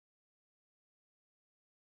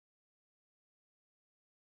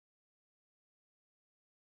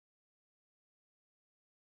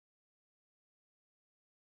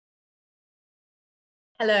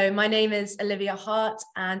Hello, my name is Olivia Hart,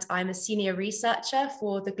 and I'm a senior researcher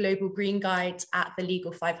for the Global Green Guide at the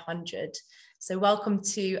Legal 500. So welcome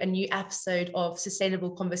to a new episode of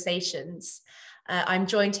Sustainable Conversations. I'm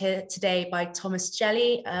joined here today by Thomas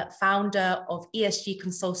Jelley, founder of ESG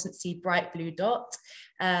consultancy Bright Blue Dot.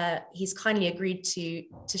 He's kindly agreed to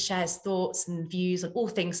share his thoughts and views on all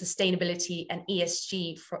things sustainability and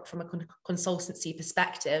ESG from a consultancy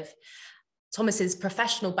perspective. Thomas's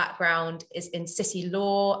professional background is in city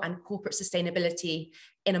law and corporate sustainability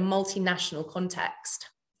in a multinational context.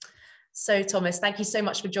 So Thomas, thank you so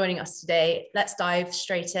much for joining us today. Let's dive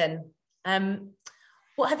straight in.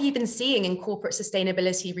 What have you been seeing in corporate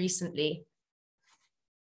sustainability recently?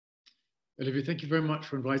 Olivia, thank you very much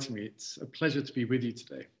for inviting me. It's a pleasure to be with you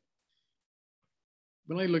today.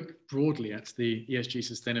 When I look broadly at the ESG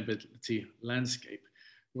sustainability landscape,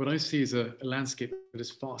 what I see is a landscape that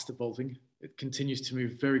is fast evolving. It continues to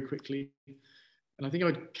move very quickly. And I think I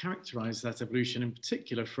would characterize that evolution in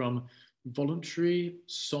particular from voluntary,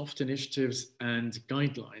 soft initiatives and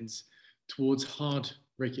guidelines towards hard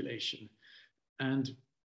regulation. And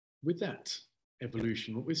with that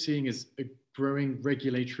evolution, what we're seeing is a growing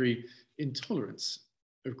regulatory intolerance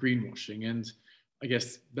of greenwashing. And I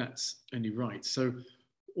guess that's only right. So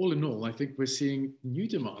all in all, I think we're seeing new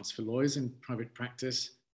demands for lawyers in private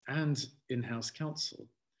practice and in-house counsel.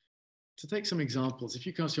 To take some examples, if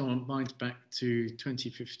you cast your mind back to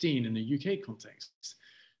 2015 in the UK context,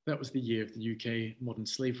 that was the year of the UK Modern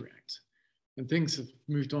Slavery Act. And things have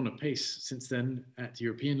moved on apace since then at the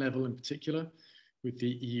European level in particular, with the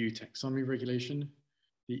EU taxonomy regulation,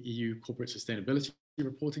 the EU Corporate Sustainability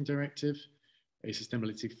Reporting Directive, a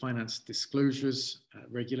Sustainability Finance Disclosures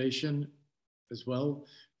Regulation as well,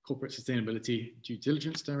 Corporate Sustainability Due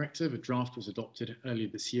Diligence Directive, a draft was adopted earlier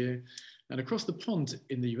this year. And across the pond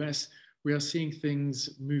in the US, we are seeing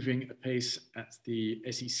things moving apace at the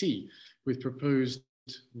SEC with proposed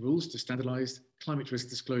rules to standardize climate risk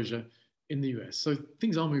disclosure in the US. So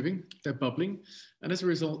things are moving, they're bubbling. And as a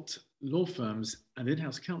result, law firms and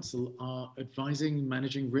in-house counsel are advising,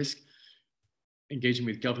 managing risk, engaging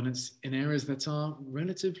with governance in areas that are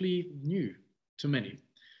relatively new to many.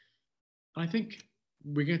 I think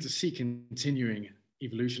we're going to see continuing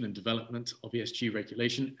evolution and development of ESG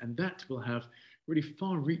regulation, and that will have really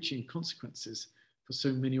far-reaching consequences for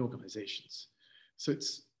so many organizations. So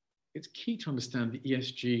it's key to understand the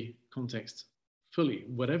ESG context fully,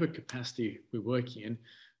 whatever capacity we're working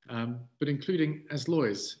in, but including as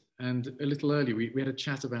lawyers. And a little earlier, we had a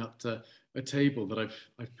chat about a table that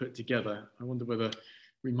I've put together. I wonder whether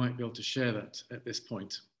we might be able to share that at this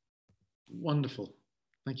point. Wonderful.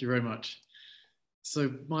 Thank you very much.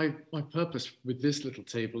 So my purpose with this little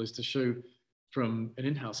table is to show from an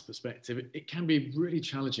in-house perspective, it can be really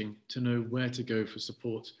challenging to know where to go for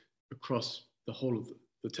support across the whole of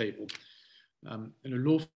the table.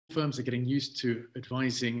 Law firms are getting used to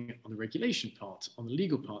advising on the regulation part, on the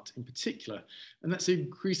legal part in particular, and that's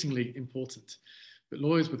increasingly important. But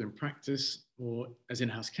lawyers within practice or as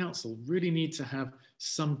in-house counsel really need to have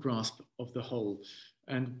some grasp of the whole.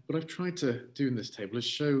 And what I've tried to do in this table is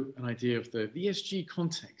show an idea of the ESG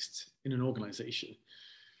context in an organization.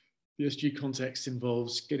 The ESG context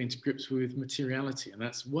involves getting to grips with materiality, and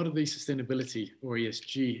that's what are the sustainability or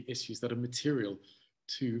ESG issues that are material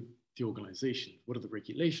to the organization? What are the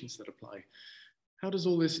regulations that apply? How does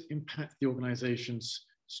all this impact the organization's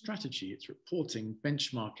strategy, its reporting,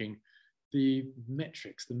 benchmarking, the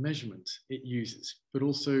metrics, the measurement it uses, but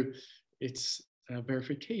also its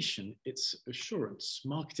verification, its assurance,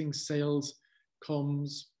 marketing, sales,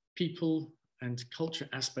 comms, people, and culture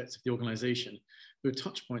aspects of the organization. There are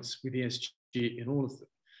touch points with ESG in all of them.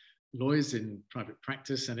 Lawyers in private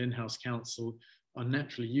practice and in-house counsel are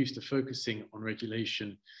naturally used to focusing on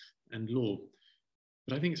regulation and law.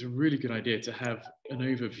 But I think it's a really good idea to have an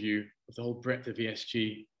overview of the whole breadth of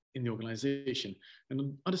ESG in the organization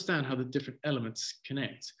and understand how the different elements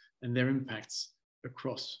connect and their impacts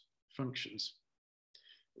across functions.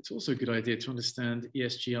 It's also a good idea to understand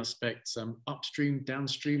ESG aspects upstream,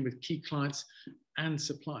 downstream with key clients and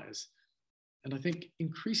suppliers. And I think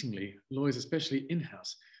increasingly lawyers, especially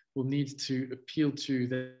in-house, will need to appeal to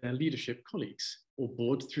their leadership colleagues or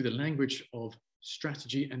board through the language of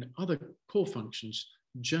strategy and other core functions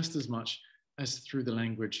just as much as through the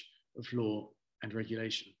language of law and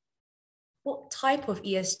regulation. What type of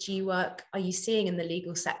ESG work are you seeing in the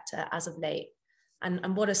legal sector as of late?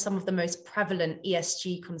 And what are some of the most prevalent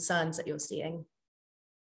ESG concerns that you're seeing?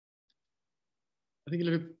 I think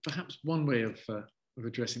perhaps one way of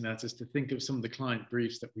addressing that is to think of some of the client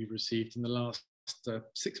briefs that we've received in the last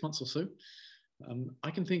 6 months or so.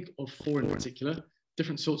 I can think of 4 in particular.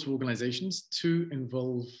 different sorts of organizations. Two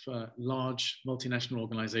involve large multinational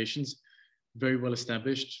organizations, very well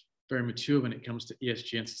established, very mature when it comes to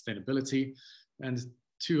ESG and sustainability. And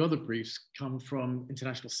two other briefs come from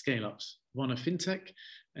international scale-ups, one a fintech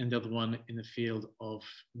and the other one in the field of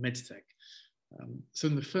medtech. So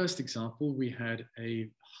in the first example, we had a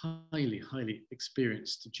highly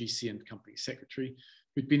experienced GC and company secretary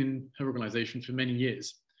who'd been in her organization for many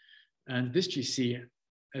years. And this GC,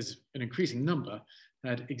 as an increasing number,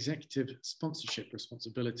 had executive sponsorship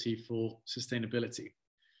responsibility for sustainability.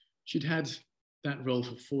 She'd had that role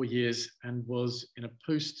for 4 years and was in a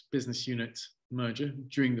post-business unit merger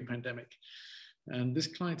during the pandemic. And this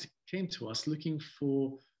client came to us looking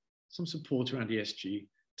for some support around ESG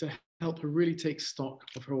to help her really take stock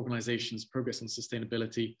of her organization's progress on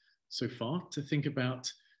sustainability so far, to think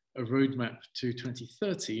about a roadmap to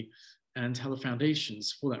 2030 and how the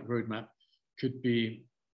foundations for that roadmap could be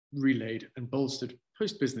relayed and bolstered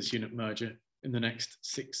post-business unit merger in the next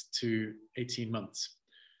 6 to 18 months.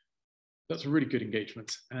 That's a really good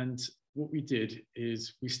engagement. And what we did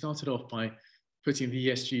is we started off by putting the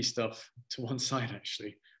ESG stuff to one side,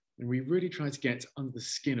 actually. And we really tried to get under the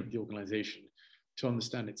skin of the organization to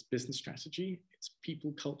understand its business strategy, its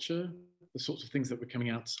people culture, the sorts of things that were coming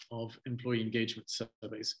out of employee engagement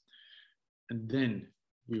surveys. And then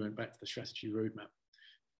we went back to the strategy roadmap,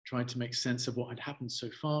 tried to make sense of what had happened so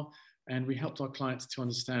far, and we helped our clients to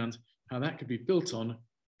understand how that could be built on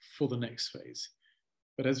for the next phase.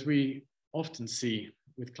 But as we often see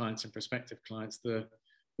with clients and prospective clients, the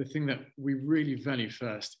thing that we really value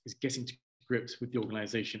first is getting to grips with the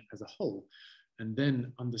organization as a whole, and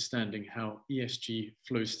then understanding how ESG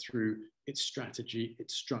flows through its strategy,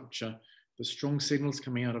 its structure, the strong signals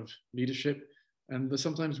coming out of leadership, and the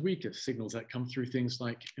sometimes weaker signals that come through things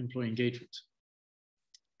like employee engagement.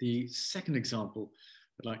 The second example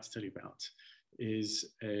I'd like to tell you about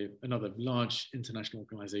is another large international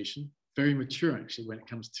organization, very mature actually when it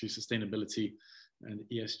comes to sustainability and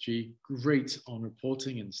ESG, great on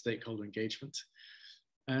reporting and stakeholder engagement.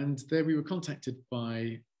 And there we were contacted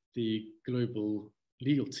by the global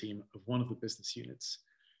legal team of one of the business units,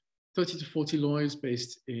 30 to 40 lawyers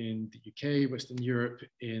based in the UK, Western Europe,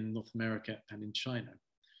 in North America, and in China.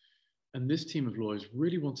 And this team of lawyers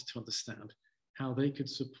really wanted to understand how they could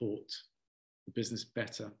support the business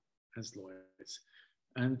better as lawyers.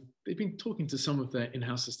 And they've been talking to some of their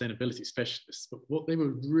in-house sustainability specialists, but what they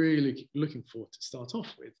were really looking for to start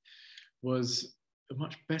off with was a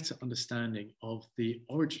much better understanding of the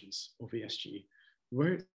origins of ESG,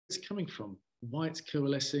 where it's coming from, why it's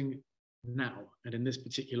coalescing now and in this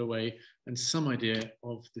particular way, and some idea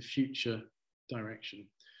of the future direction.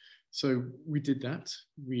 So we did that.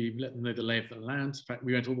 We let them know the lay of the land. In fact,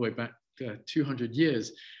 we went all the way back 200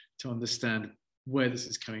 years to understand where this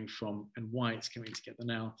is coming from and why it's coming together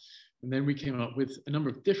now. And then we came up with a number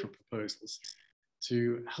of different proposals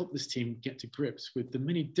to help this team get to grips with the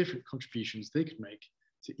many different contributions they could make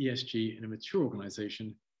to ESG in a mature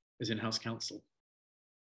organization as in-house counsel.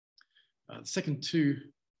 The second two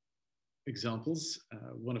examples,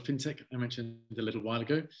 one of fintech I mentioned a little while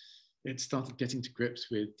ago. It started getting to grips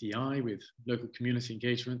with DI, with local community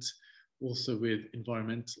engagement, also with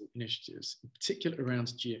environmental initiatives, in particular around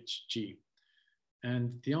GHG.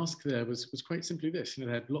 And the ask there was quite simply this: they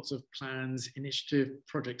had lots of plans, initiative,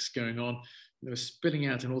 projects going on. They were spilling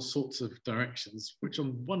out in all sorts of directions, which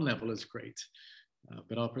on one level is great.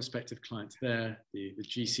 But our prospective clients there, the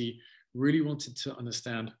GC, really wanted to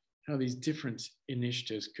understand how these different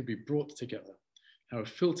initiatives could be brought together, how a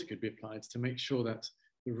filter could be applied to make sure that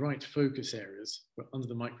the right focus areas were under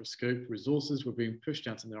the microscope, resources were being pushed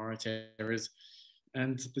out in the right areas.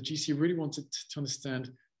 And the GC really wanted to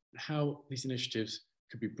understand how these initiatives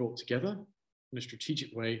could be brought together in a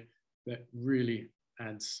strategic way that really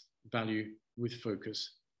adds value with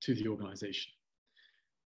focus to the organization.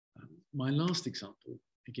 My last example,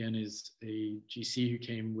 again, is a GC who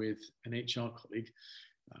came with an HR colleague.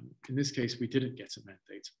 In this case, we didn't get a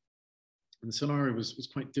mandate. And the scenario was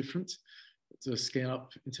quite different. It's a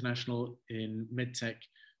scale-up international in medtech.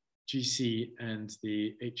 GC and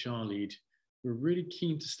the HR lead were really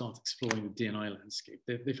keen to start exploring the D&I landscape.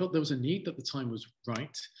 They felt there was a need, that the time was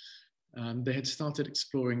right. They had started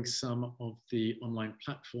exploring some of the online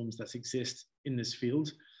platforms that exist in this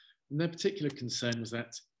field. And their particular concern was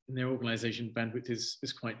that in their organization, bandwidth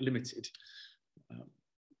is quite limited.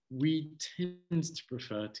 We tend to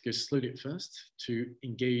prefer to go slowly at first, to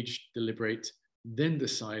engage, deliberate, then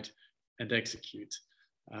decide and execute.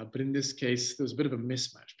 But in this case, there was a bit of a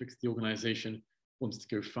mismatch because the organization wanted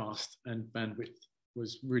to go fast and bandwidth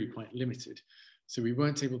was really quite limited. So we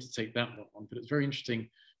weren't able to take that one on, but it's very interesting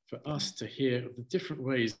for us to hear of the different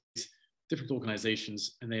ways different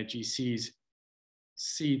organizations and their GCs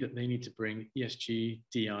see that they need to bring ESG,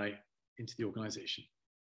 DI into the organization.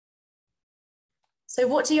 So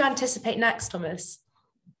what do you anticipate next, Thomas?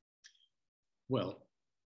 Well,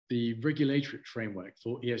 the regulatory framework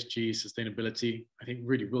for ESG sustainability, I think,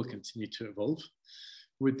 really will continue to evolve.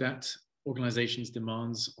 With that, organizations'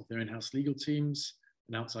 demands of their in-house legal teams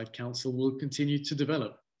and outside counsel will continue to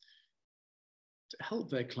develop. To help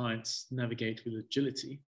their clients navigate with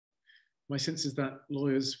agility, my sense is that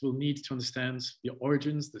lawyers will need to understand the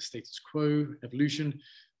origins, the status quo, evolution,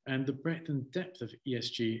 and the breadth and depth of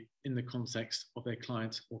ESG in the context of their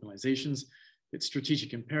client organizations, its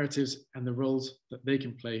strategic imperatives, and the roles that they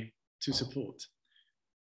can play to support.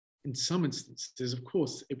 In some instances, of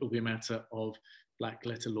course, it will be a matter of black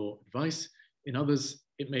letter law advice. In others,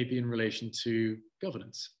 it may be in relation to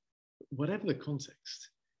governance. Whatever the context,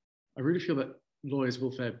 I really feel that lawyers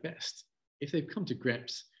will fare best if they've come to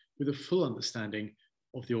grips with a full understanding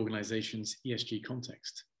of the organization's ESG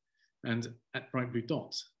context. And at Bright Blue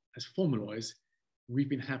Dot, as former lawyers, we've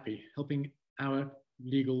been happy helping our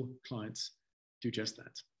legal clients do just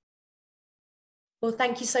that. Well,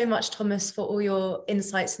 thank you so much, Thomas, for all your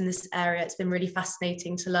insights in this area. It's been really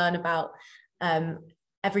fascinating to learn about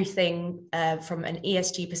everything from an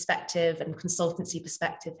ESG perspective and consultancy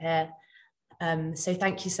perspective here. So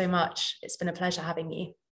thank you so much. It's been a pleasure having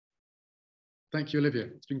you. Thank you, Olivia.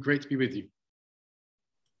 It's been great to be with you.